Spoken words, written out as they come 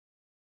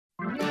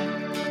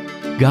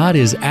God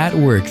is at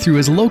work through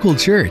His local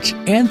church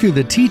and through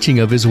the teaching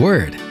of His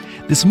Word.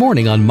 This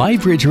morning on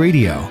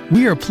MyBridge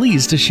we are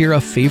pleased to share a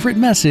favorite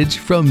message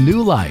from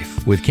New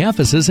Life with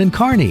campuses in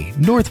Kearney,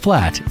 North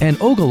Platte, and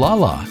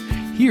Ogallala.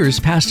 Here's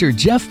Pastor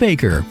Jeff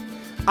Baker.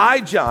 I,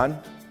 John,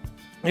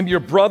 am your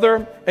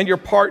brother and your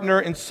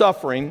partner in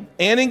suffering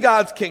and in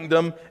God's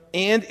kingdom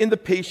and in the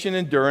patient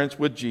endurance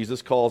which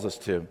Jesus calls us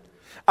to.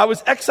 I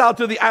was exiled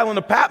to the island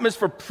of Patmos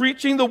for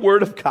preaching the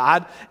word of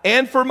God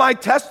and for my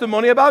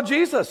testimony about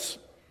Jesus.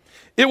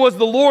 It was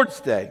the Lord's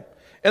day,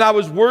 and I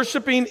was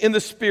worshiping in the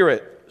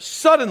Spirit.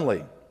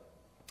 Suddenly,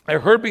 I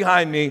heard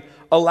behind me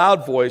a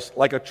loud voice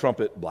like a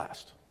trumpet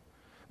blast.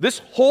 This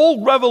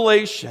whole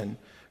revelation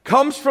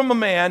comes from a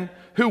man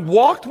who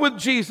walked with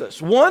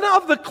Jesus, one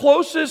of the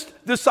closest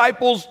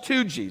disciples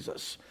to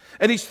Jesus.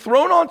 And he's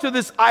thrown onto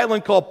this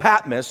island called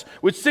Patmos,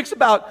 which sits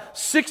about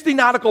 60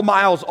 nautical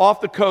miles off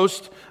the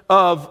coast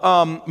of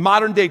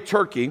modern-day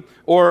Turkey,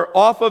 or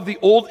off of the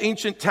old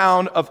ancient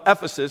town of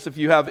Ephesus, if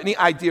you have any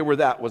idea where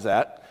that was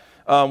at.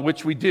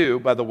 Which we do,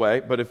 by the way,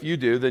 but if you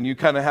do, then you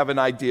kind of have an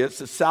idea. It's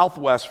the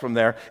southwest from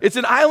there. It's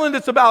an island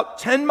that's about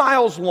 10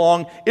 miles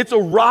long. It's a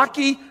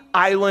rocky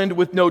island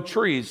with no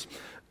trees.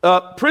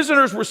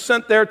 Prisoners were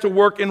sent there to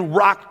work in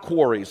rock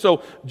quarries.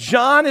 So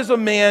John is a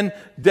man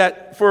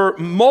that for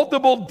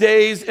multiple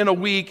days in a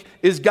week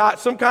has got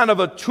some kind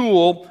of a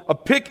tool, a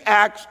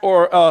pickaxe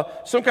or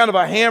some kind of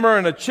a hammer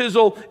and a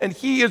chisel, and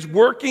he is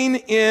working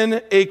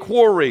in a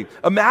quarry.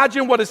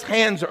 Imagine what his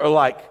hands are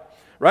like.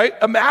 Right?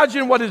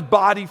 Imagine what his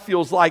body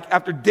feels like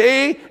after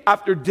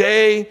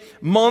day,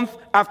 month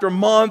after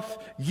month,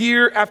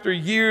 year after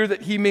year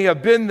that he may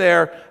have been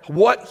there,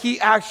 what he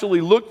actually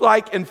looked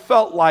like and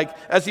felt like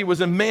as he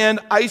was a man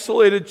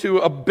isolated to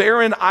a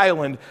barren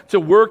island to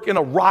work in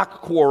a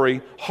rock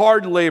quarry,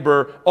 hard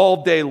labor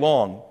all day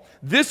long.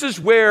 This is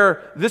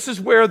where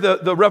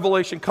the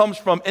revelation comes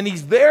from, and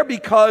he's there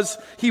because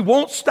he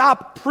won't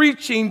stop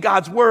preaching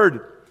God's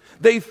word.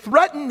 They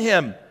threaten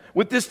him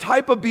with this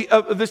type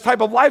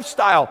of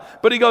lifestyle.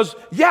 But he goes,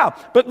 yeah,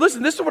 but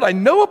listen, this is what I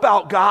know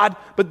about God,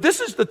 but this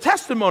is the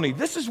testimony.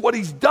 This is what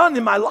he's done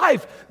in my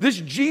life. This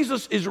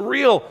Jesus is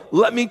real.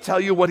 Let me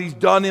tell you what he's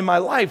done in my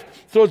life.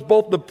 So it's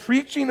both the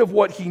preaching of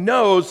what he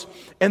knows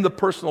and the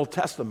personal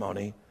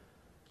testimony.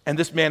 And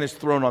this man is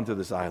thrown onto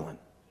this island.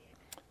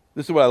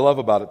 This is what I love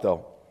about it,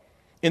 though.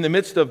 In the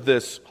midst of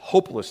this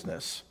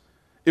hopelessness,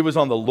 it was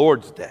on the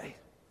Lord's day.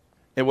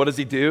 And what does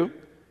he do?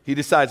 He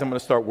decides, I'm going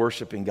to start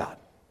worshiping God.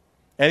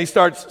 And he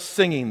starts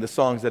singing the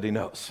songs that he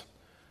knows.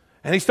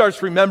 And he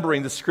starts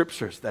remembering the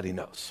scriptures that he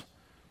knows.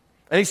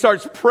 And he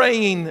starts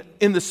praying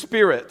in the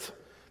Spirit.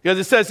 Because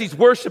it says he's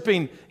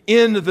worshiping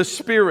in the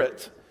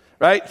Spirit,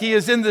 right? He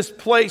is in this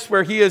place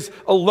where he is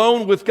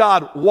alone with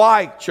God.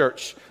 Why,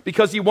 church?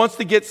 Because he wants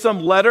to get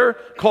some letter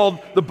called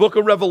the Book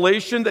of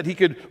Revelation that he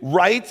could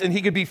write and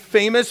he could be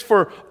famous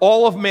for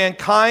all of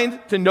mankind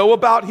to know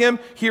about him.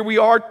 Here we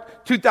are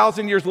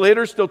 2,000 years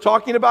later still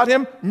talking about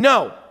him?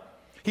 No.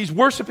 He's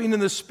worshiping in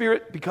the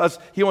Spirit because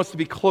he wants to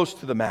be close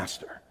to the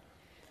Master.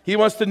 He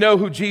wants to know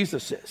who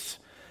Jesus is.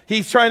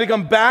 He's trying to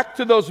come back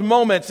to those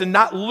moments and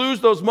not lose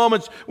those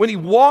moments when he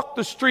walked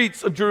the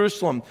streets of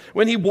Jerusalem,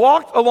 when he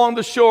walked along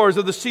the shores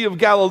of the Sea of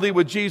Galilee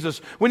with Jesus,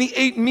 when he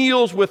ate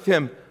meals with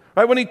him,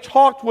 right? When he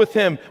talked with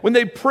him, when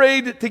they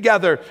prayed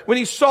together, when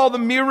he saw the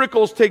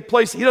miracles take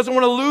place. He doesn't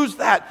want to lose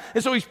that.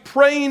 And so he's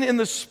praying in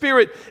the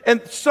Spirit,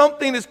 and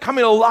something is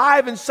coming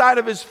alive inside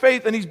of his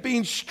faith, and he's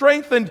being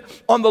strengthened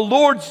on the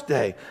Lord's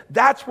day.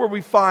 That's where we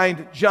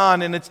find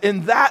John, and it's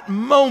in that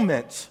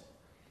moment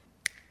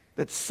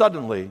that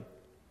suddenly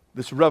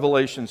this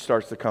revelation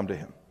starts to come to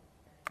him.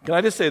 Can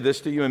I just say this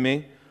to you and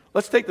me?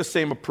 Let's take the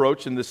same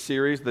approach in this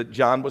series that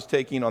John was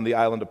taking on the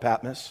island of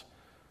Patmos.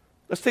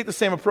 Let's take the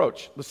same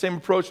approach. The same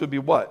approach would be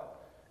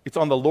what? It's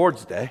on the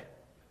Lord's day,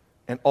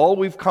 and all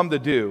we've come to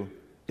do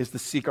is to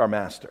seek our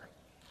Master.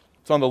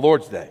 It's on the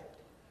Lord's day,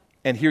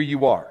 and here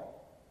you are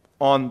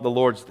on the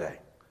Lord's day.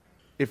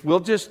 If we'll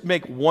just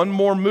make one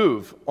more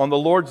move on the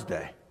Lord's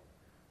day,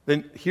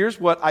 then here's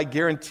what I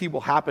guarantee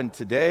will happen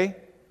today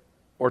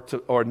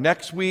or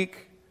next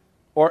week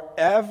or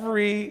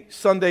every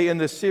Sunday in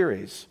this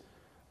series.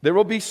 There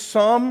will be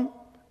some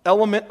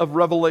element of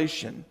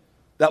revelation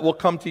that will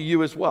come to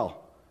you as well.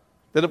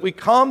 That if we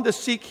come to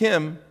seek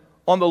him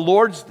on the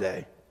Lord's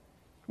day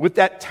with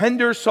that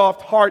tender,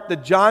 soft heart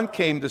that John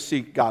came to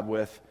seek God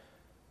with,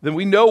 then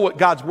we know what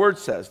God's word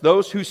says.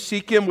 Those who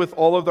seek him with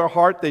all of their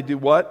heart, they do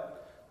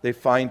what? They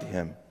find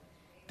him.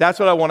 That's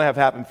what I want to have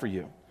happen for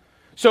you.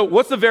 So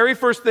what's the very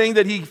first thing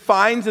that he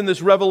finds in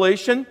this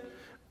revelation?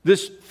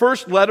 This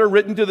first letter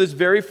written to this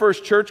very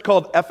first church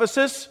called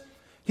Ephesus,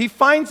 he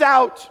finds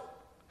out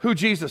who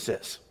Jesus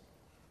is.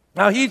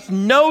 Now he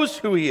knows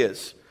who he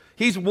is.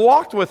 He's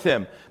walked with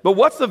him. But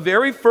what's the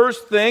very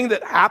first thing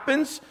that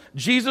happens?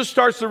 Jesus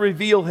starts to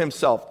reveal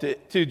himself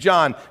to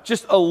John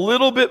just a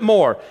little bit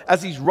more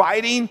as he's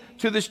writing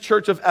to this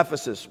church of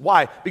Ephesus.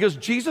 Why? Because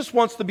Jesus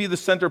wants to be the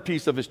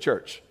centerpiece of his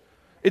church.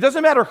 It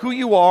doesn't matter who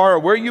you are or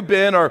where you've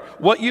been or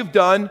what you've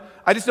done.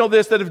 I just know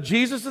this, that if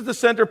Jesus is the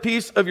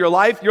centerpiece of your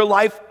life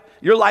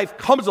your life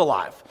comes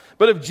alive.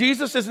 But if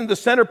Jesus isn't the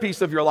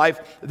centerpiece of your life,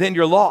 then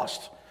you're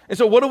lost. And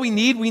so what do we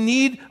need? We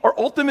need our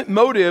ultimate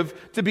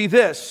motive to be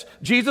this.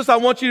 Jesus, I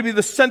want you to be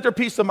the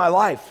centerpiece of my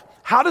life.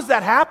 How does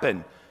that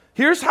happen?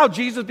 Here's how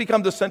Jesus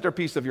becomes the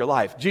centerpiece of your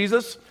life.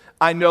 Jesus,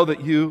 I know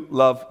that you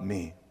love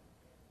me.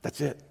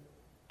 That's it.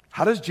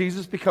 How does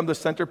Jesus become the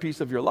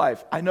centerpiece of your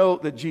life? I know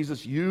that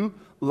Jesus, you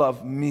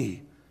love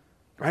me,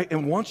 right?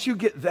 And once you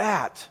get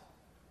that,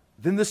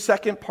 then the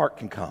second part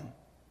can come.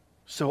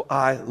 So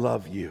I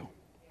love you.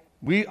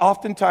 We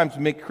oftentimes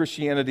make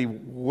Christianity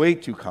way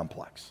too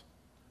complex.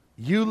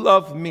 You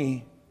love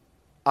me,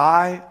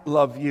 I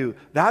love you.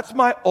 That's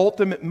my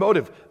ultimate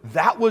motive.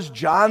 That was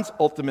John's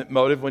ultimate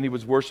motive when he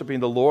was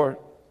worshiping the Lord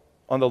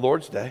on the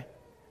Lord's Day.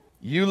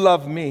 You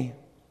love me,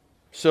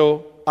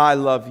 so I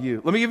love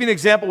you. Let me give you an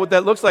example of what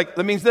that looks like.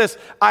 That means this: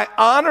 I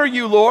honor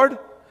you, Lord,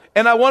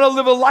 and I want to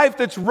live a life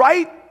that's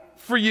right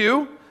for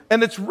you,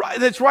 and that's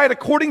right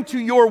according to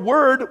your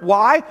word.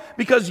 Why?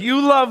 Because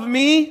you love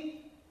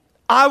me,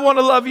 I want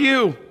to love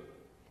you.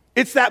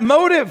 It's that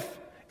motive.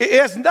 It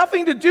has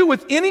nothing to do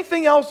with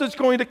anything else that's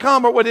going to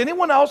come or what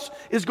anyone else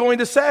is going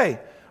to say.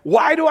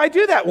 Why do I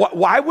do that?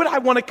 Why would I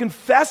want to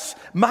confess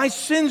my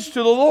sins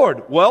to the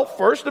Lord? Well,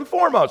 first and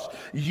foremost,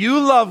 you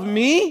love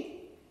me,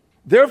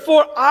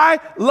 therefore I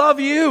love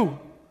you.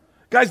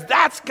 Guys,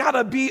 that's got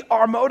to be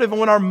our motive. And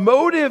when our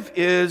motive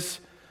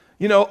is,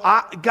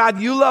 God,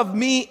 you love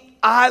me,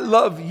 I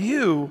love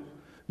you,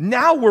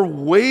 now we're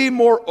way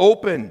more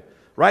open,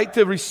 right,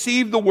 to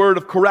receive the word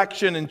of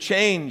correction and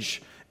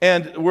change.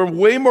 And we're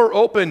way more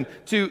open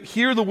to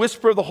hear the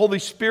whisper of the Holy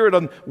Spirit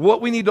on what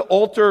we need to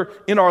alter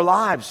in our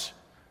lives.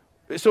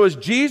 So as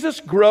Jesus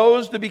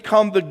grows to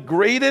become the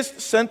greatest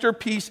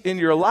centerpiece in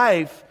your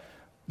life,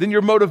 then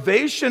your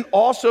motivation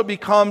also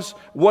becomes,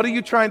 what are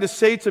you trying to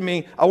say to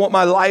me? I want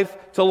my life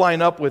to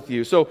line up with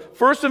you. So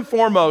first and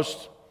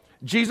foremost,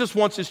 Jesus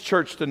wants his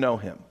church to know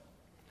him.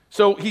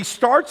 So he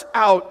starts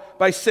out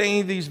by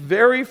saying these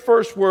very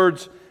first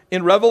words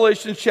in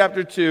Revelation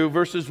chapter 2,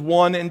 verses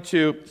 1 and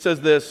 2. It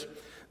says this: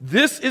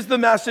 this is the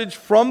message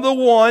from the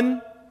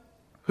one.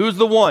 Who's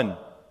the one?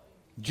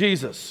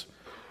 Jesus.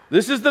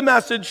 This is the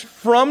message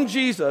from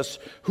Jesus,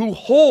 who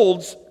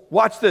holds,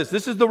 watch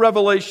this is the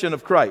revelation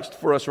of Christ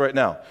for us right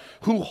now,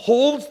 who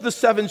holds the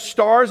 7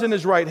 stars in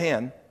his right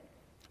hand,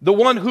 the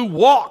one who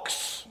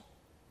walks,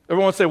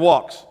 everyone say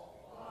walks.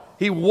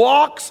 He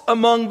walks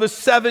among the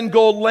 7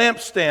 gold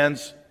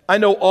lampstands. I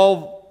know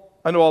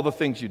all the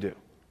things you do.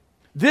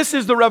 This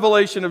is the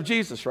revelation of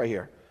Jesus right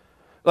here.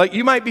 Like,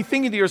 you might be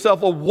thinking to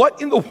yourself, well,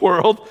 what in the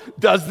world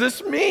does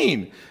this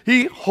mean?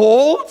 He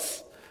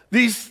holds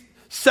these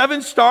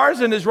 7 stars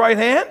in his right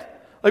hand?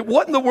 Like,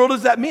 what in the world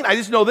does that mean? I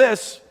just know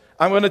this.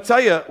 I'm going to tell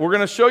you, we're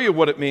going to show you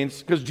what it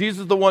means, because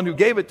Jesus is the one who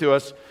gave it to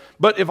us.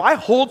 But if I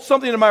hold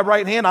something in my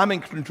right hand, I'm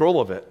in control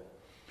of it.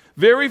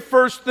 Very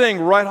first thing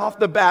right off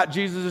the bat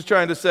Jesus is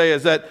trying to say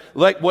is that,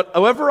 like,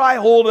 whatever I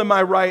hold in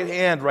my right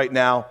hand right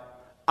now,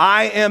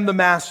 I am the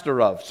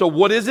master of. So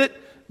what is it?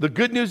 The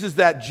good news is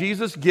that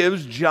Jesus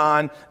gives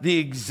John the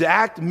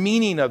exact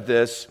meaning of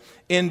this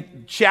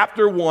in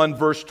chapter 1,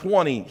 verse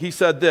 20. He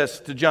said this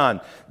to John: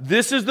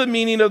 this is the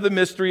meaning of the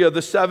mystery of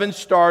the 7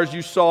 stars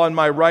you saw in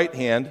my right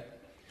hand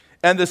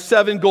and the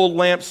 7 gold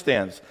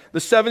lampstands. The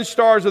 7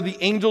 stars are the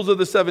angels of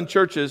the 7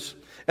 churches,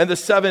 and the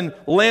 7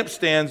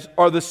 lampstands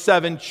are the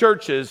 7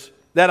 churches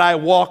that I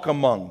walk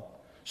among.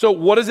 So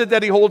what is it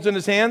that he holds in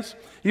his hands?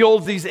 He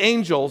holds these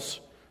angels,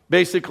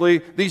 basically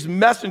these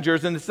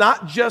messengers, and it's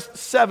not just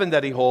 7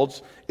 that he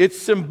holds.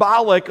 It's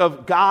symbolic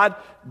of God,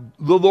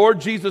 the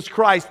Lord Jesus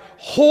Christ,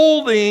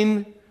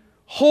 holding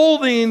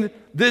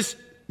this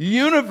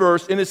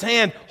universe in his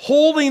hand,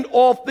 holding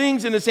all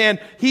things in his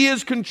hand. He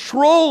is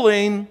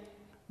controlling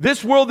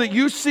this world that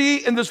you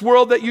see and this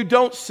world that you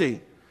don't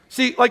see.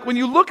 See, like, when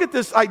you look at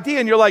this idea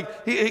and you're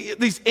like,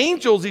 these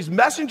angels, these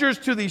messengers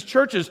to these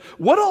churches,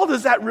 what all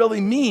does that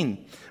really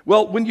mean?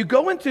 Well, when you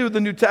go into the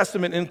New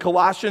Testament in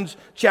Colossians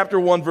chapter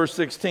 1, verse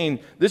 16,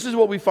 this is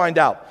what we find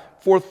out.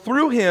 For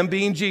through him,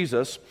 being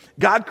Jesus,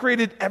 God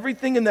created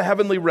everything in the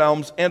heavenly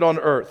realms and on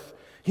earth.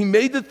 He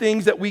made the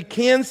things that we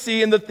can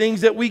see and the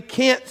things that we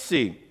can't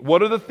see.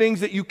 What are the things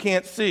that you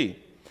can't see?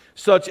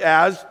 Such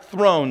as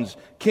thrones,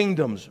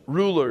 kingdoms,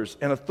 rulers,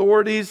 and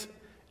authorities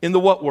in the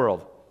what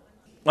world?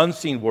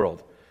 Unseen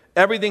world.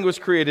 Everything was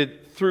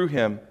created through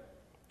him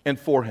and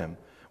for him.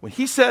 When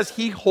he says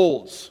he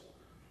holds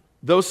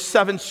those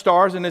 7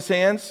 stars in his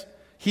hands,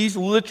 he's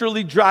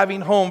literally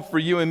driving home for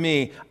you and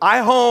me.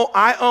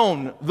 I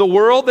own the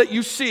world that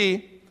you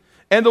see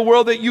and the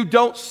world that you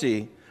don't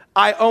see.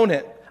 I own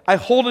it. I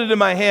hold it in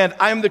my hand.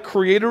 I am the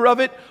creator of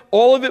it.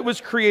 All of it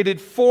was created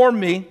for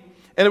me,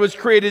 and it was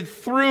created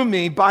through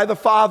me by the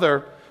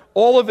Father.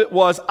 All of it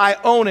was, I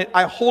own it.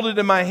 I hold it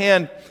in my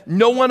hand.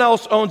 No one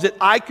else owns it.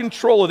 I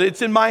control it.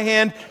 It's in my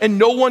hand, and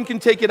no one can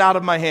take it out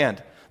of my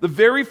hand. The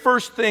very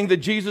first thing that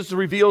Jesus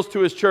reveals to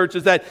his church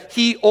is that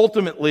he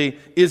ultimately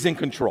is in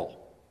control.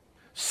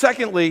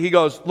 Secondly, he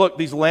goes, look,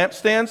 these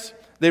lampstands,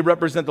 they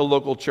represent the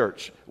local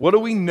church. What do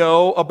we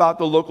know about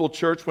the local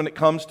church when it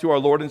comes to our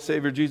Lord and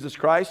Savior Jesus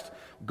Christ?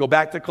 Go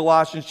back to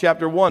Colossians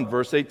chapter 1,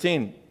 verse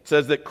 18. It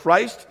says that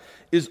Christ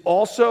is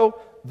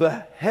also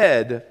the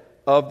head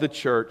of the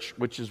church,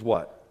 which is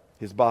what?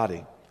 His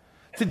body.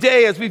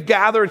 Today, as we've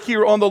gathered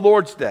here on the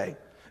Lord's Day,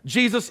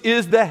 Jesus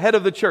is the head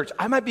of the church.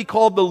 I might be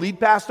called the lead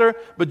pastor,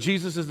 but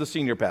Jesus is the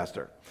senior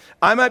pastor.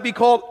 I might be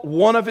called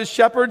one of his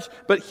shepherds,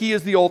 but he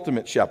is the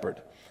ultimate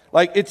shepherd.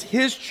 Like, it's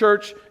his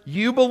church.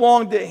 You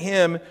belong to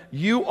him.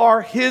 You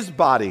are his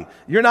body.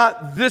 You're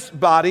not this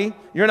body.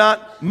 You're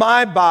not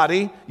my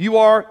body. You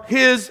are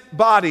his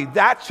body.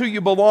 That's who you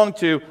belong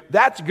to.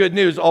 That's good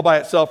news all by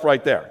itself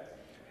right there.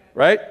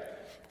 Right?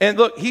 And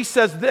look, he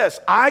says this,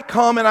 I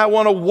come and I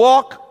want to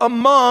walk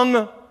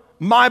among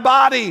my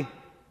body.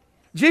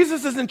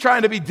 Jesus isn't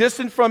trying to be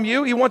distant from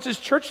you. He wants his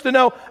church to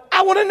know,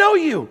 I want to know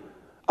you.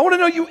 I want to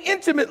know you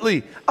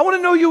intimately. I want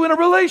to know you in a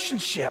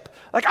relationship.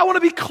 Like, I want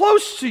to be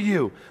close to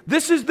you.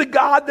 This is the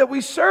God that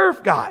we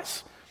serve,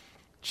 guys.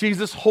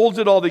 Jesus holds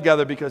it all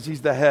together because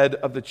he's the head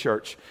of the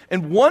church.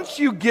 And once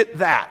you get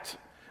that,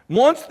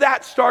 once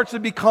that starts to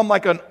become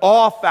like an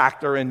awe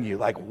factor in you,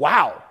 like,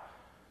 wow,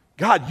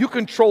 God, you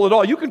control it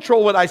all. You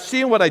control what I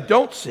see and what I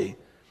don't see.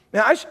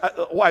 Now,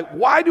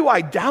 why do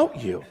I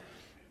doubt you?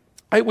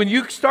 When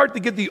you start to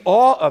get the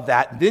awe of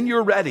that, then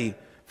you're ready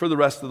for the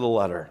rest of the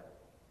letter.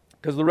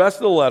 Because the rest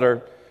of the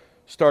letter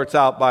starts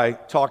out by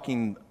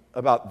talking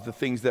about the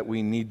things that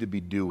we need to be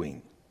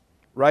doing,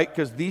 right?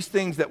 Because these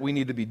things that we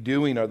need to be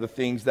doing are the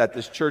things that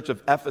this church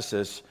of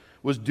Ephesus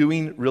was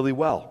doing really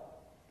well.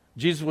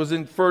 Jesus was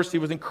he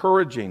was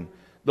encouraging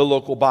the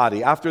local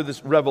body. After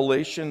this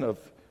revelation of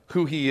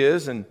who he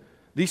is and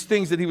these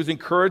things that he was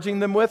encouraging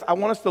them with, I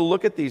want us to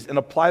look at these and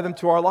apply them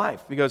to our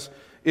life. Because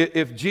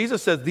if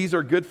Jesus says these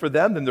are good for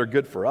them, then they're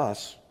good for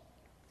us.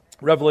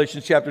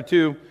 Revelation chapter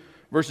 2,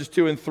 verses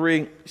 2 and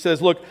 3 says,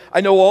 look,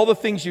 I know all the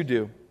things you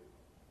do.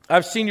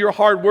 I've seen your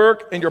hard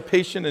work and your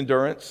patient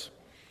endurance.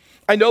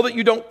 I know that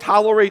you don't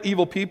tolerate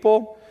evil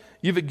people.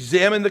 You've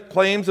examined the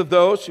claims of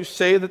those who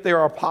say that they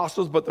are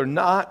apostles, but they're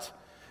not.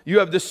 You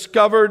have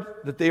discovered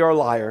that they are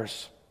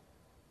liars.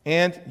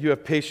 And you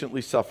have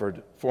patiently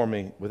suffered for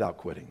me without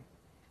quitting.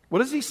 What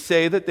does he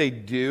say that they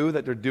do,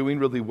 that they're doing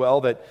really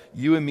well, that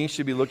you and me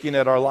should be looking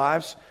at our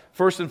lives?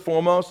 First and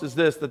foremost is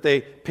this, that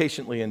they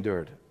patiently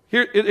endured.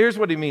 Here's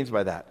what he means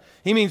by that.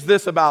 He means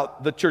this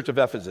about the church of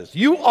Ephesus.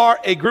 You are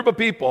a group of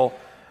people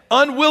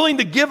unwilling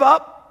to give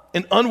up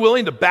and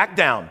unwilling to back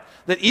down.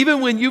 That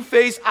even when you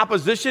face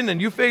opposition and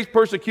you face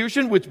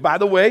persecution, which, by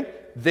the way,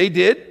 they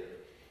did,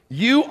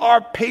 you are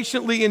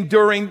patiently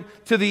enduring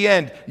to the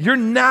end. You're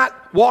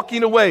not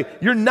walking away.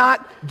 You're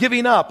not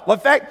giving up. In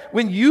fact,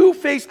 when you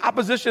face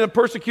opposition and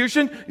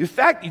persecution, in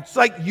fact, it's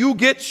like you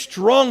get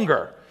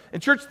stronger.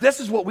 And church, this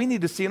is what we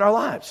need to see in our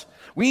lives.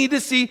 We need to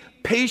see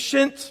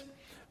patient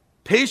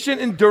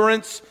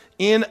endurance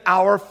in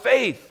our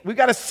faith. We've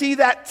got to see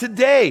that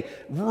today.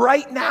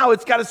 Right now,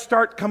 it's got to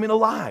start coming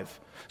alive.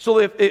 So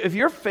if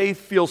your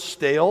faith feels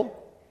stale,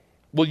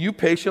 will you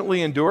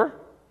patiently endure?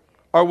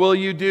 Or will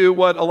you do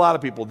what a lot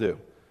of people do,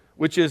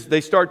 which is they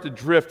start to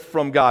drift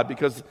from God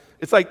because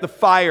it's like the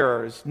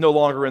fire is no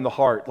longer in the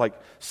heart. Like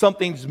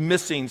something's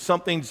missing,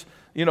 something's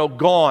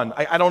gone.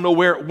 I don't know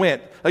where it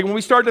went. Like when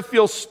we start to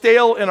feel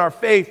stale in our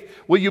faith,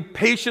 will you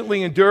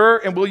patiently endure?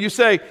 And will you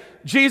say,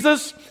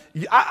 Jesus,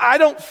 I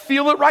don't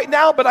feel it right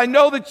now, but I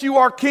know that you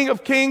are King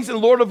of Kings and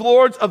Lord of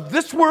Lords of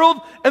this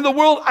world and the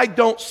world I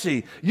don't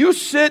see. You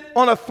sit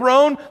on a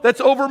throne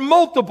that's over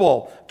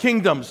multiple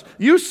kingdoms.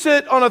 You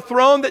sit on a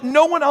throne that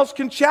no one else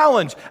can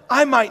challenge.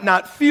 I might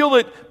not feel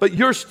it, but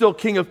you're still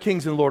King of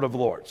Kings and Lord of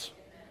Lords.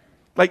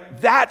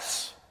 Like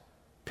that's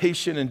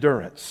patient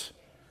endurance,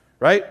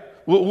 right?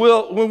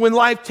 When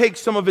life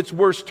takes some of its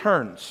worst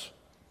turns,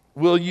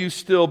 will you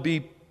still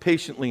be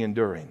patiently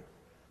enduring?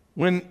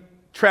 When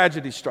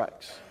tragedy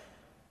strikes,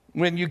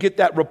 when you get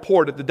that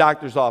report at the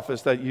doctor's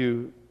office that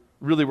you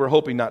really were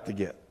hoping not to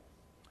get,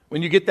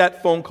 when you get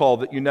that phone call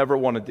that you never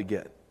wanted to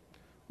get,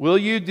 will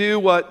you do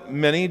what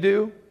many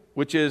do,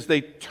 which is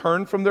they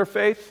turn from their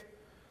faith,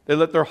 they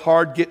let their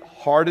heart get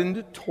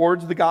hardened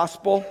towards the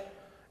gospel,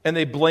 and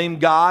they blame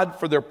God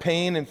for their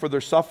pain and for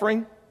their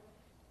suffering?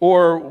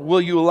 Or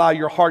will you allow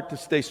your heart to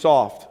stay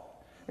soft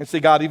and say,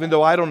 God, even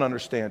though I don't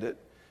understand it,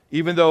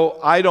 even though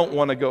I don't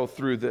want to go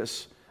through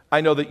this, I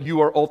know that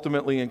you are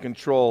ultimately in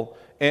control.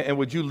 And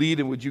would you lead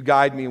and would you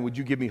guide me and would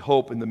you give me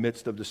hope in the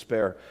midst of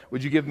despair?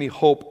 Would you give me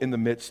hope in the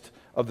midst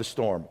of the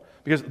storm?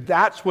 Because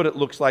that's what it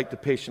looks like to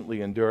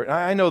patiently endure. And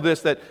I know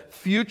this, that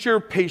future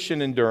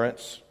patient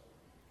endurance,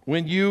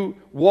 when you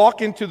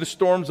walk into the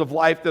storms of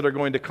life that are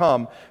going to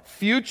come,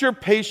 future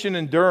patient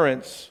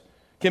endurance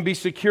can be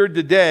secured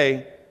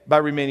today by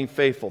remaining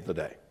faithful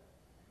today.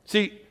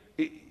 See,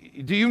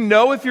 do you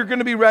know if you're going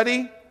to be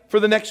ready for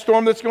the next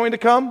storm that's going to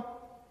come?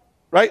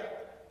 Right?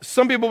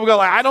 Some people will go,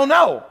 I don't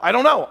know.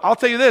 I'll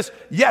tell you this.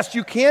 Yes,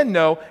 you can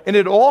know, and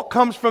it all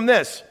comes from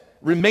this.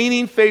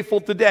 Remaining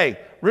faithful today.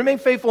 Remain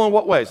faithful in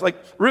what ways?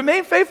 Like,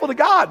 remain faithful to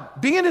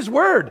God. Be in His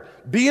Word.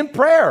 Be in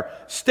prayer.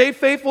 Stay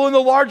faithful in the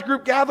large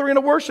group gathering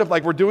of worship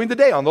like we're doing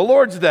today on the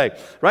Lord's Day,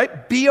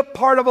 right? Be a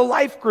part of a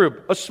life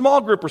group, a small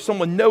group where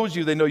someone knows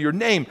you. They know your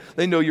name.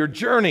 They know your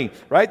journey,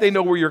 right? They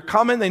know where you're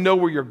coming. They know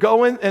where you're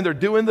going, and they're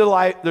doing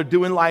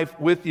life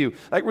with you.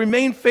 Like,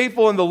 remain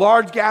faithful in the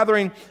large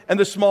gathering and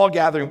the small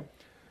gathering.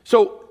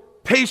 So,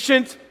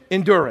 patient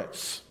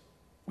endurance.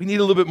 We need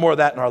a little bit more of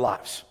that in our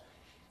lives.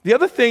 The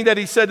other thing that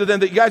he said to them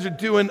that you guys are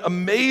doing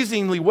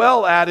amazingly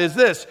well at is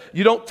this: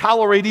 you don't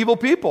tolerate evil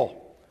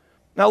people.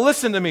 Now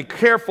listen to me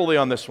carefully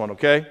on this one,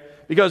 okay?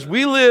 Because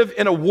we live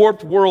in a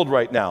warped world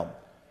right now.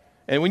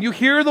 And when you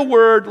hear the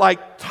word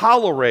like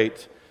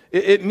tolerate,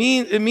 it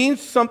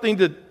means something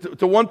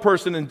to one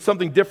person and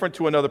something different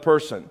to another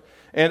person.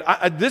 And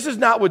this is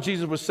not what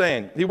Jesus was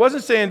saying. He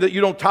wasn't saying that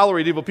you don't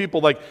tolerate evil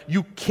people, like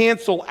you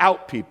cancel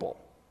out people.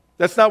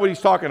 That's not what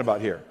he's talking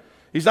about here.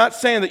 He's not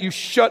saying that you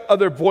shut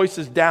other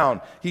voices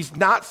down. He's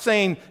not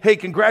saying, hey,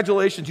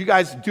 congratulations, you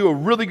guys do a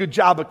really good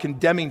job of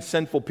condemning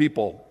sinful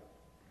people.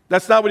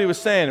 That's not what he was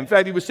saying. In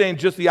fact, he was saying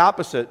just the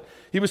opposite.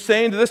 He was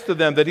saying this to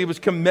them, that he was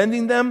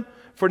commending them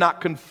for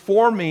not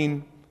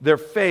conforming their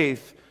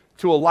faith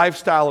to a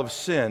lifestyle of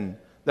sin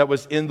that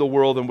was in the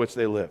world in which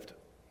they lived.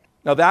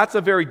 Now, that's a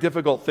very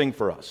difficult thing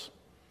for us.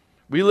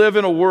 We live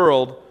in a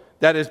world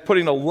that is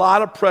putting a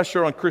lot of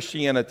pressure on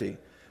Christianity,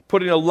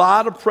 putting a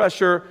lot of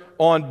pressure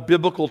on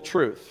biblical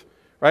truth,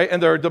 right?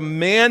 And they're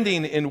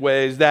demanding in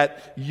ways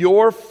that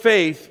your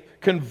faith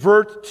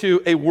convert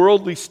to a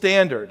worldly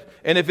standard.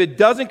 And if it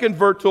doesn't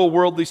convert to a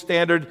worldly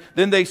standard,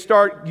 then they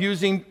start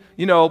using,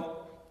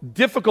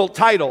 difficult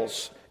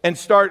titles and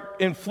start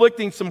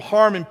inflicting some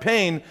harm and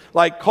pain,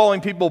 like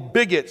calling people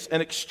bigots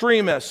and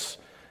extremists,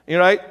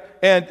 right?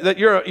 And that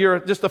you're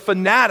just a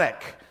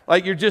fanatic.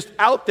 Like you're just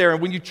out there,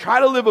 and when you try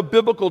to live a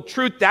biblical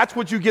truth, that's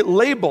what you get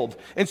labeled.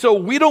 And so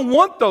we don't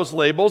want those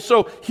labels.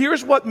 So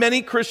here's what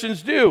many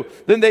Christians do.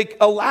 Then they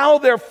allow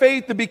their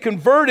faith to be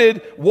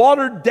converted,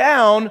 watered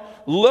down,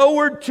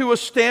 lowered to a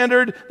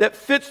standard that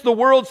fits the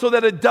world so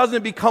that it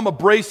doesn't become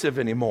abrasive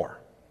anymore.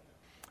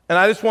 And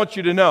I just want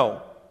you to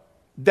know,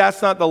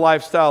 that's not the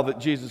lifestyle that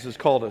Jesus has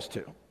called us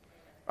to.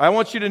 I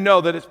want you to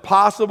know that it's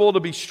possible to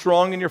be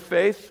strong in your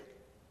faith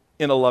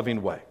in a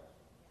loving way.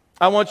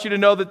 I want you to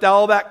know that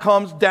all that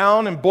comes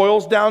down and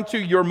boils down to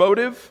your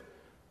motive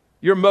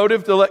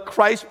to let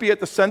Christ be at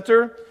the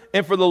center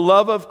and for the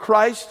love of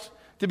Christ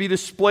to be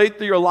displayed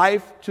through your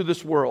life to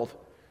this world.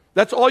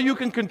 That's all you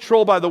can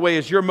control, by the way,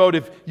 is your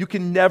motive. You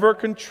can never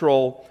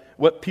control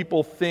what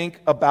people think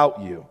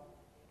about you.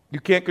 You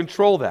can't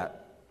control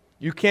that.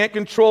 You can't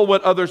control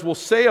what others will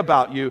say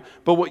about you,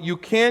 but what you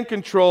can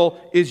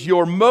control is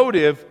your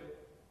motive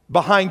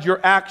behind your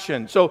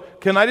action. So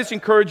can I just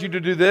encourage you to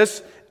do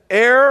this?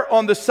 Err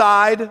on the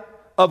side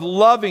of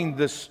loving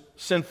this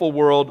sinful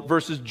world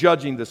versus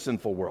judging this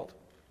sinful world.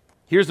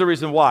 Here's the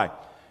reason why.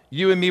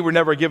 You and me were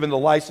never given the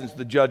license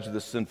to judge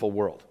this sinful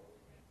world.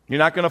 You're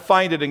not going to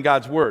find it in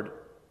God's Word.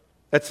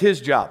 That's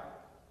His job.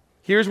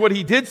 Here's what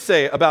He did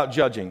say about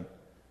judging.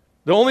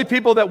 The only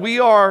people that we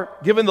are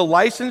given the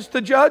license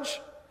to judge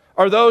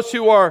are those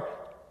who are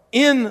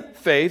in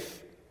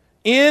faith,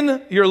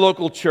 in your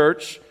local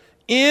church,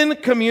 in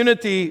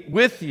community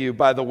with you,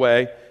 by the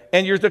way,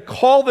 and you're to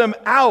call them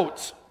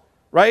out,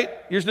 right?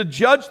 You're to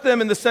judge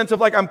them in the sense of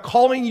like, I'm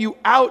calling you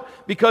out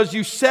because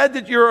you said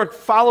that you're a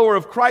follower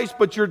of Christ,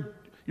 but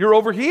you're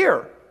over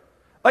here.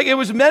 Like it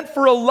was meant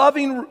for a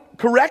loving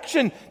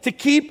correction to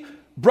keep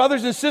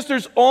brothers and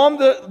sisters on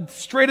the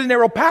straight and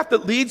narrow path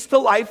that leads to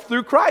life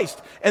through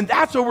Christ. And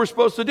that's what we're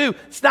supposed to do.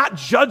 It's not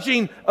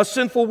judging a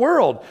sinful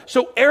world.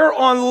 So err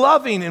on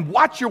loving and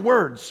watch your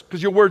words,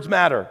 because your words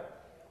matter.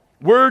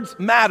 Words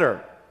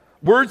matter.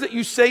 Words that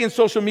you say in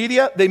social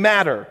media, they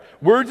matter.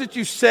 Words that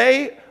you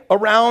say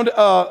around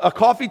a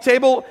coffee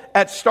table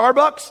at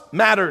Starbucks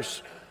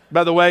matters,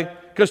 by the way,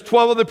 because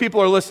 12 other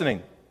people are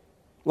listening,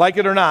 like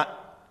it or not.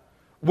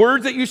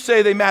 Words that you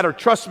say, they matter.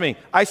 Trust me,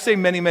 I say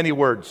many, many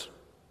words.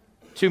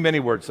 Too many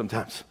words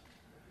sometimes,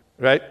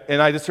 right?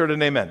 And I just heard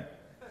an amen.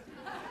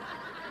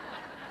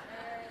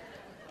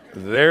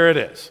 There it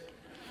is.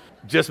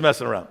 Just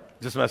messing around.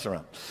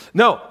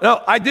 No,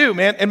 I do,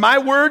 man. And my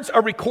words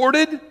are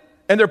recorded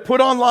and they're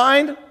put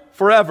online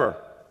forever.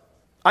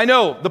 I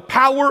know the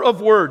power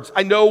of words.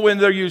 I know when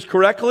they're used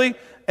correctly,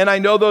 and I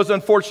know those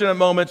unfortunate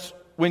moments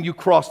when you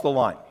cross the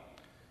line.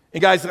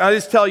 And guys, I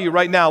just tell you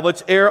right now,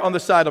 let's err on the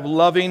side of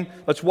loving.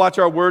 Let's watch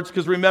our words,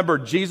 because remember,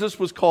 Jesus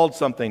was called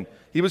something.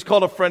 He was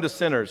called a friend of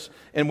sinners.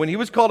 And when he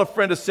was called a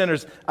friend of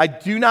sinners, I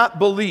do not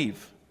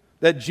believe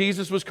that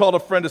Jesus was called a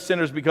friend of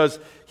sinners because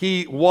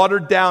he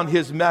watered down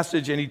his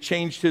message and he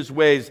changed his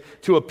ways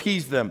to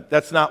appease them.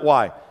 That's not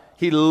why.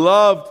 He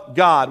loved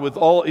God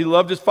he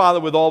loved his Father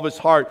with all of his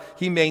heart.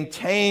 He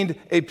maintained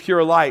a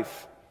pure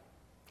life.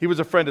 He was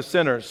a friend of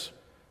sinners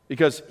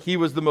because he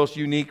was the most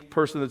unique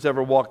person that's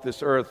ever walked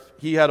this earth.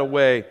 He had a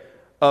way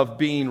of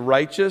being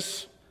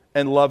righteous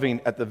and loving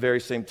at the very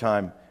same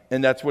time.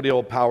 And that's what he'll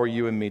empower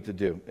you and me to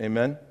do.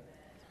 Amen?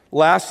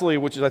 Lastly,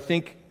 which is I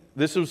think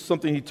this was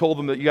something he told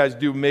them that you guys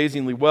do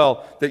amazingly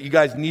well, that you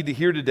guys need to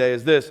hear today,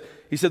 is this.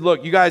 He said,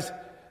 look, you guys,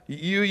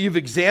 you've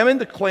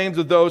examined the claims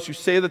of those who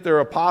say that they're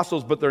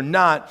apostles, but they're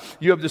not.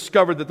 You have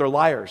discovered that they're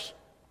liars.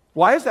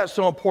 Why is that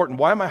so important?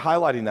 Why am I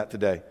highlighting that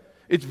today?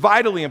 It's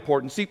vitally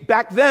important. See,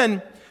 back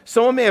then,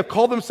 someone may have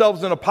called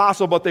themselves an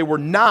apostle, but they were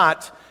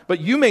not. But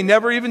you may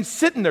never even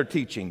sit in their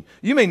teaching.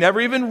 You may never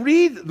even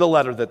read the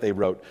letter that they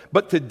wrote.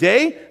 But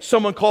today,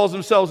 someone calls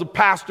themselves a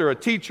pastor, a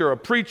teacher, a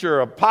preacher,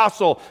 an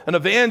apostle, an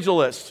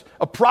evangelist,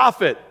 a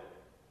prophet.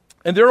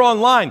 And they're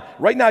online.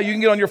 Right now, you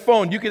can get on your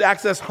phone. You can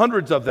access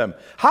hundreds of them.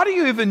 How do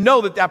you even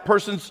know that that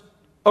person's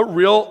a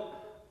real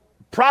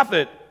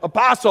prophet,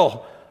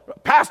 apostle,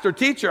 pastor,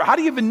 teacher? How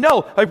do you even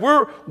know? Like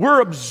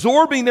we're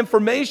absorbing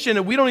information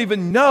and we don't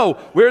even know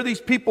where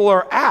these people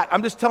are at.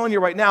 I'm just telling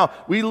you right now,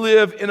 we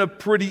live in a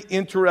pretty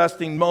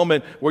interesting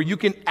moment where you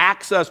can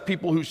access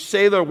people who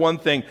say they're one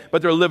thing,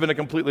 but they're living a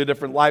completely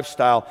different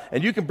lifestyle.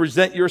 And you can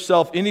present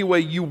yourself any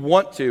way you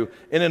want to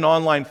in an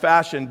online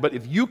fashion. But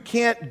if you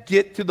can't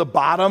get to the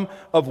bottom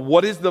of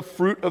what is the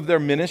fruit of their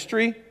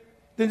ministry,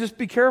 then just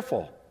be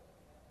careful.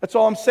 That's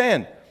all I'm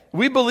saying.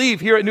 We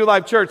believe here at New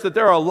Life Church that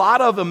there are a lot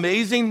of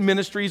amazing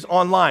ministries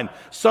online.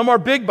 Some are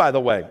big, by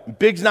the way.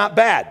 Big's not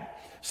bad.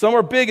 Some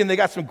are big and they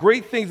got some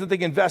great things that they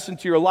can invest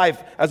into your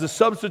life as a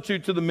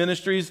substitute to the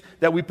ministries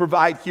that we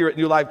provide here at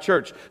New Life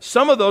Church.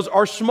 Some of those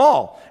are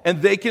small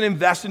and they can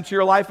invest into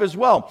your life as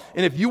well.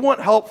 And if you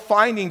want help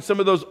finding some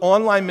of those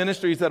online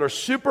ministries that are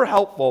super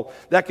helpful,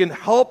 that can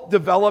help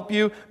develop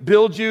you,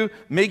 build you,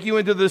 make you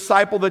into the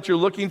disciple that you're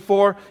looking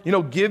for,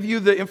 give you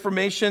the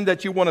information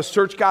that you want to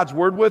search God's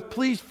word with,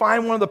 please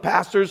find one of the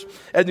pastors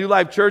at New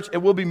Life Church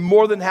and we'll be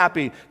more than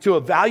happy to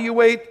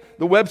evaluate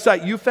the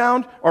website you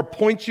found or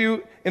point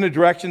you in a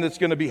direction that's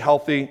going to be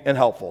healthy and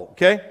helpful,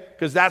 okay?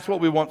 Because that's what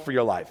we want for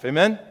your life,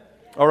 amen?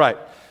 All right.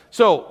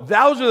 So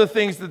those are the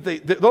things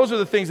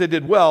they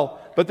did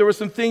well, but there were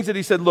some things that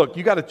he said, look,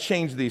 you got to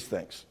change these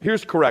things.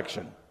 Here's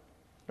correction,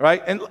 all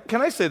right? And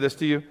can I say this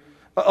to you?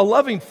 A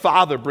loving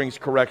father brings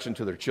correction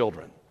to their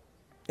children.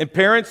 And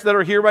parents that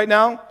are here right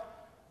now,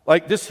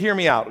 just hear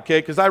me out, okay?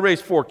 Because I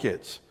raised 4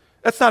 kids.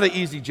 That's not an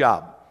easy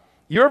job.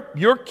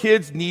 Your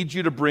kids need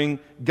you to bring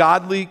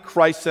godly,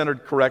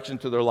 Christ-centered correction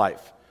to their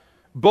life,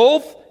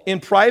 both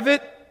in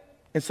private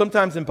and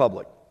sometimes in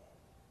public.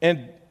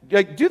 And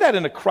do that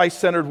in a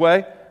Christ-centered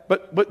way,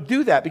 but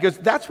do that because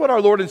that's what our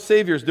Lord and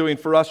Savior is doing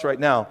for us right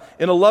now.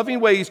 In a loving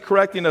way, he's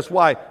correcting us.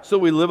 Why? So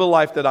we live a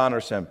life that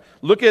honors him.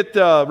 Look at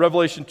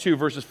Revelation 2,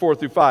 verses 4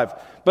 through 5.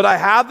 But I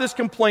have this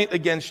complaint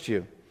against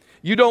you.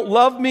 You don't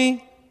love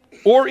me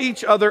or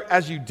each other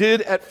as you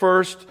did at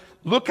first.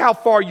 Look how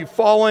far you've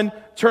fallen.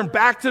 Turn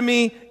back to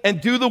me and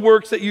do the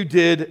works that you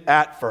did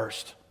at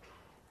first.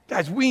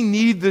 Guys, we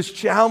need this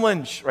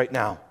challenge right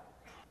now.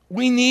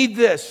 We need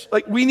this.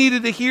 We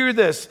needed to hear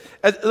this.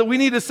 We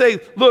need to say,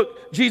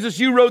 look, Jesus,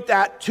 you wrote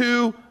that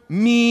to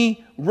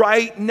me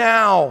right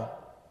now.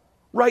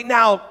 Right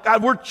now.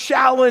 God, we're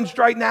challenged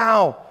right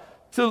now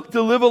to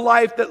live a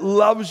life that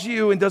loves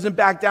you and doesn't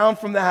back down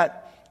from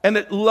that and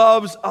that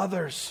loves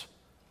others.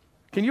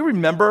 Can you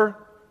remember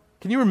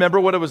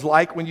what it was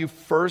like when you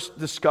first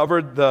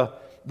discovered the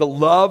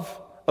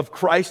love of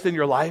Christ in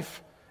your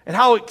life and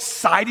how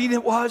exciting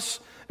it was?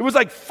 It was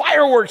like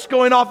fireworks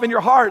going off in your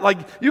heart. Like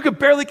you could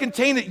barely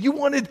contain it. You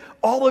wanted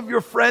all of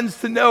your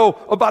friends to know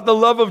about the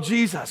love of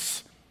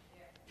Jesus.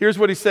 Here's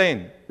what he's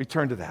saying.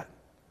 Return to that.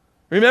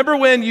 Remember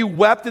when you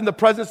wept in the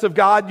presence of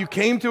God? You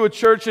came to a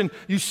church and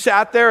you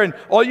sat there and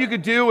all you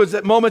could do was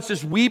at moments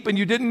just weep and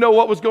you didn't know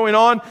what was going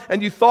on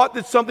and you thought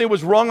that something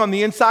was wrong on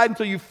the inside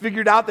until you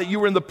figured out that you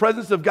were in the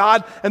presence of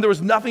God and there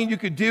was nothing you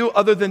could do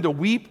other than to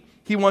weep.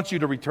 He wants you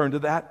to return to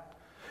that.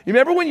 You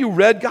remember when you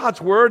read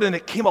God's word and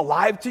it came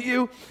alive to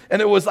you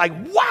and it was like,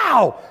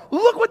 wow,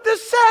 look what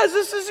this says.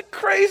 This is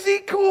crazy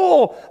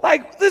cool.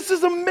 This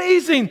is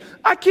amazing.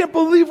 I can't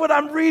believe what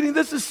I'm reading.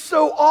 This is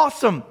so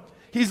awesome.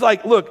 He's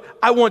like, look,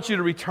 I want you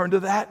to return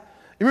to that.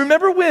 You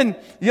remember when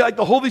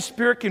the Holy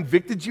Spirit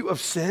convicted you of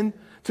sin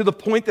to the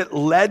point that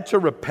led to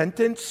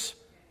repentance?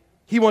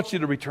 He wants you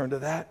to return to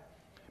that.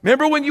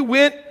 Remember when you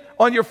went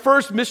on your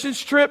first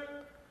missions trip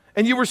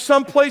and you were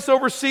someplace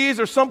overseas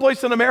or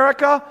someplace in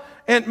America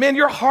and man,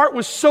 your heart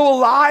was so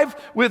alive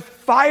with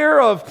fire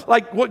of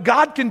what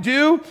God can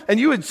do and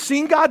you had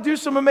seen God do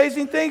some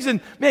amazing things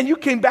and man, you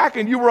came back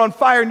and you were on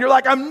fire and you're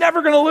like, I'm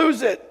never going to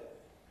lose it.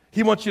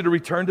 He wants you to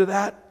return to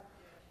that.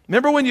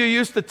 Remember when you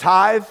used to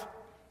tithe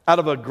out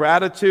of a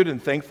gratitude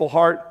and thankful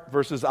heart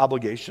versus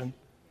obligation?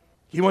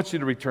 He wants you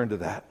to return to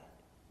that.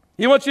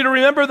 He wants you to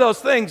remember those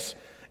things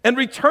and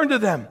return to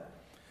them.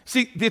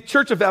 See, the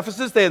church of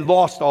Ephesus, they had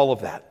lost all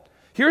of that.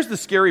 Here's the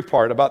scary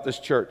part about this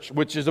church,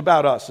 which is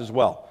about us as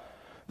well.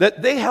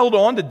 That they held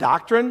on to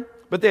doctrine,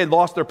 but they had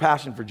lost their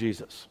passion for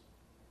Jesus.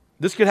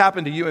 This could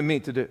happen to you and me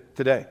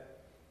today.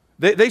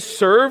 They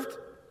served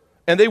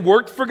and they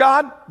worked for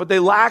God, but they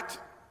lacked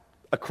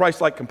a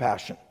Christ-like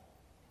compassion.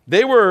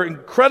 They were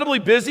incredibly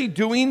busy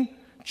doing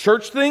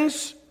church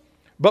things,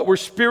 but were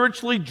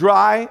spiritually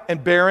dry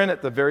and barren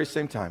at the very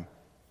same time.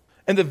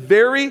 And the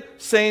very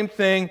same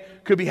thing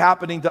could be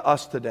happening to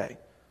us today.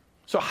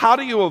 So how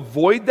do you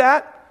avoid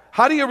that?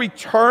 How do you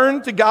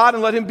return to God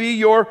and let him be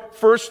your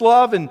first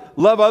love and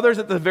love others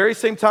at the very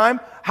same time?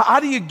 How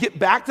do you get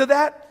back to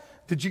that?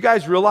 Did you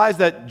guys realize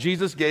that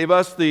Jesus gave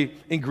us the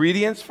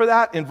ingredients for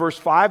that in verse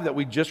 5 that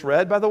we just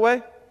read, by the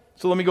way?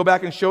 So let me go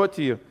back and show it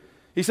to you.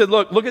 He said,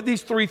 look at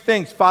these three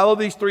things. Follow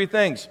these three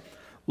things.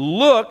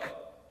 Look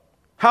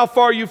how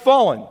far you've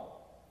fallen.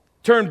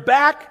 Turn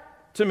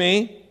back to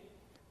me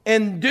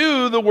and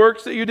do the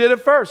works that you did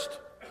at first.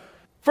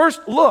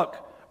 First, look,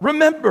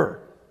 remember,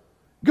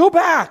 go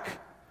back.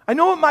 I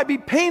know it might be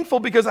painful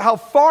because of how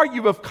far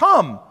you have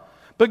come,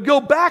 but go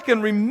back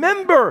and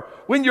remember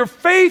when your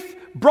faith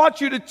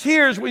brought you to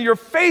tears, when your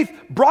faith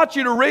brought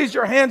you to raise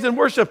your hands in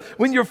worship,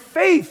 when your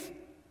faith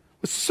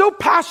was so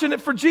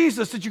passionate for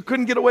Jesus that you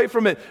couldn't get away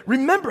from it.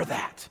 Remember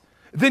that.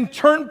 Then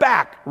turn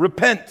back,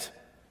 repent.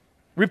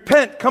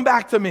 Repent, come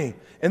back to me.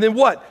 And then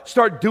what?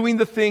 Start doing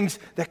the things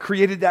that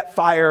created that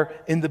fire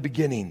in the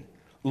beginning.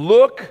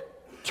 Look,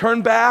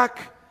 turn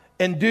back,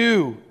 and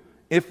do.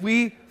 If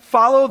we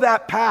follow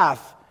that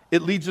path,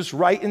 it leads us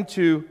right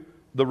into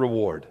the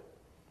reward.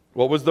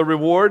 What was the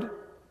reward?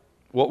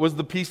 What was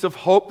the piece of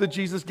hope that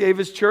Jesus gave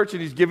his church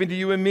and he's giving to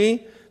you and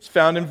me? It's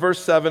found in verse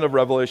 7 of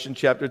Revelation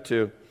chapter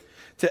 2.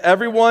 To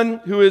everyone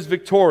who is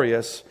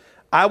victorious,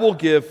 I will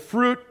give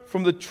fruit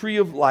from the tree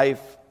of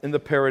life in the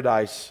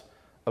paradise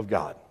of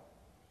God.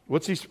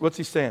 What's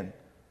he saying?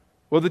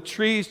 Well, the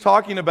tree he's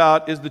talking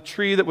about is the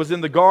tree that was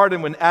in the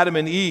garden when Adam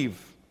and Eve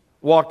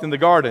walked in the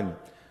garden.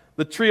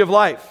 The tree of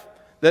life.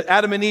 That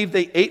Adam and Eve,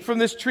 they ate from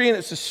this tree and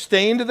it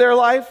sustained their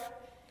life.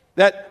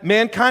 That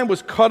mankind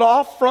was cut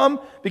off from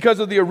because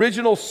of the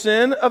original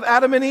sin of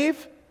Adam and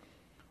Eve.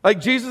 Like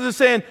Jesus is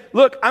saying,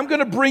 look, I'm going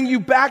to bring you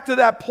back to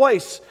that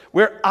place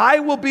where I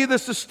will be the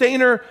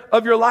sustainer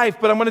of your life.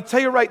 But I'm going to tell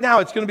you right now,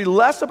 it's going to be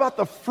less about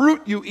the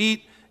fruit you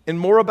eat and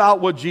more about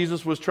what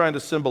Jesus was trying to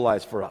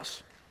symbolize for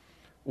us.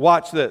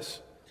 Watch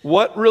this.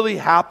 What really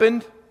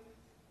happened?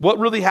 What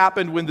really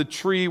happened when the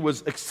tree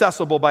was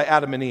accessible by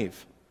Adam and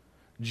Eve?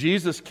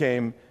 Jesus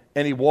came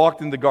and he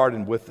walked in the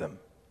garden with them.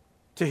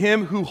 To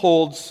him who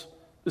holds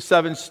the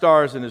 7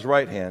 stars in his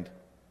right hand,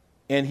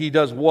 and he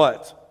does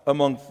what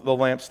among the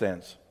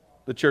lampstands,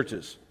 the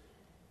churches?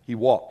 He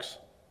walks.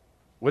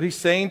 What he's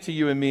saying to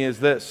you and me is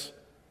this.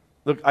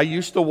 Look, I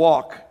used to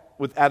walk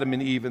with Adam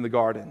and Eve in the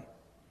garden.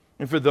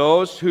 And for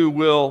those who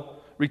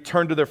will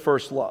return to their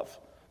first love,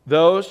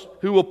 those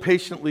who will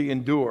patiently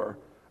endure,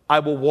 I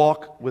will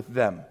walk with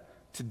them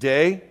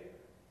today,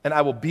 and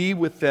I will be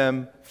with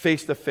them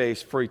face to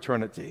face for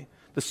eternity.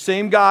 The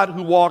same God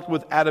who walked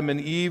with Adam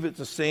and Eve, it's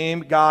the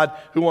same God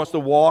who wants to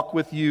walk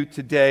with you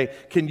today.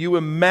 Can you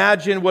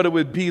imagine what it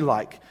would be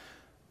like?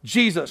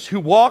 Jesus, who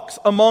walks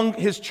among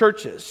his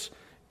churches,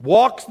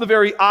 walks the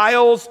very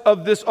aisles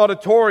of this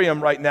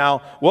auditorium right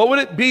now. What would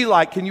it be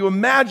like? Can you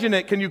imagine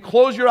it? Can you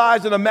close your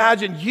eyes and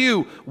imagine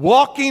you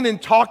walking and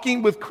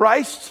talking with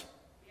Christ?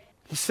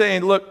 He's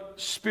saying, look,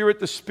 spirit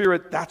to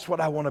spirit, that's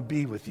what I want to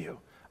be with you.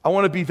 I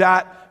want to be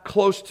that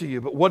close to you.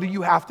 But what do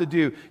you have to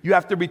do? You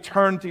have to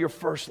return to your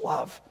first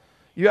love.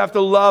 You have to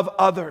love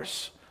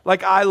others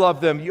like I love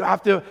them. You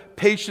have to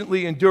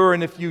patiently endure.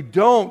 And if you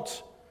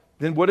don't,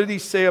 then what did he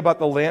say about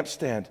the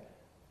lampstand?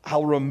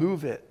 I'll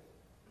remove it.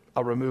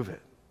 I'll remove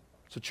it.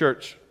 So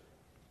church,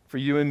 for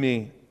you and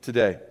me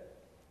today,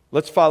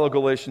 let's follow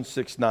Galatians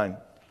 6:9.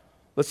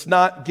 Let's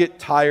not get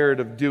tired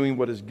of doing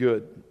what is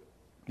good,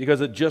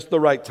 because at just the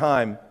right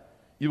time,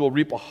 you will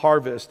reap a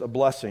harvest, a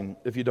blessing,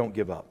 if you don't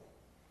give up.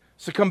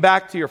 So come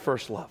back to your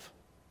first love.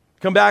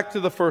 Come back to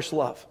the first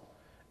love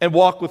and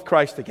walk with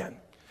Christ again.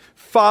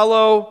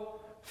 Follow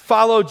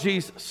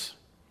Jesus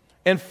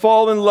and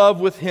fall in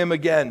love with him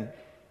again,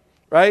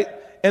 right?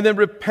 And then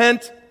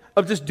repent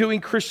of just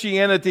doing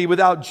Christianity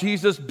without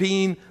Jesus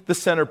being the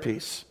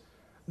centerpiece.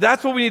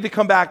 That's what we need to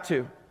come back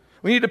to.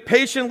 We need to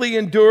patiently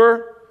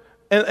endure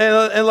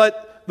and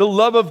let the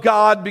love of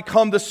God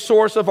become the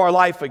source of our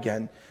life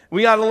again.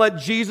 We got to let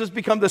Jesus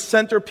become the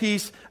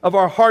centerpiece of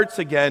our hearts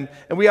again,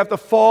 and we have to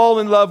fall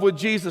in love with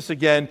Jesus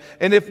again.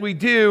 And if we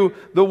do,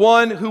 the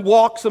one who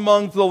walks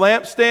among the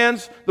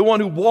lampstands, the one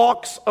who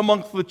walks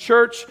amongst the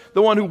church,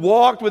 the one who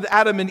walked with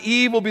Adam and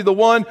Eve will be the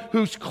one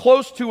who's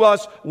close to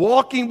us,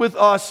 walking with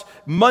us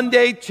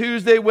Monday,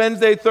 Tuesday,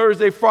 Wednesday,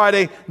 Thursday,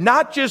 Friday,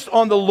 not just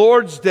on the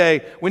Lord's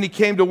Day when he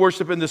came to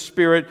worship in the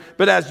Spirit,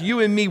 but as you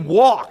and me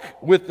walk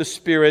with the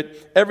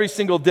Spirit every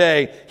single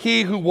day.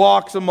 He who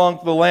walks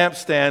among the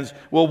lampstands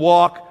will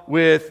walk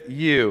with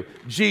you.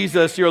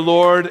 Jesus, your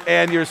Lord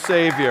and your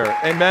Savior.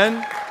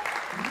 Amen.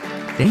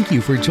 Thank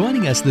you for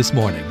joining us this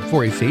morning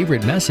for a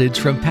favorite message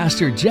from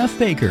Pastor Jeff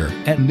Baker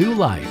at New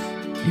Life.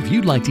 If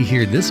you'd like to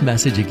hear this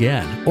message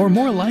again or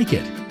more like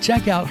it,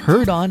 check out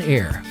Heard on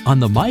Air on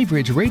the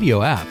MyBridge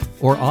Radio app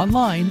or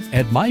online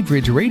at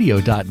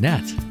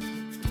mybridgeradio.net.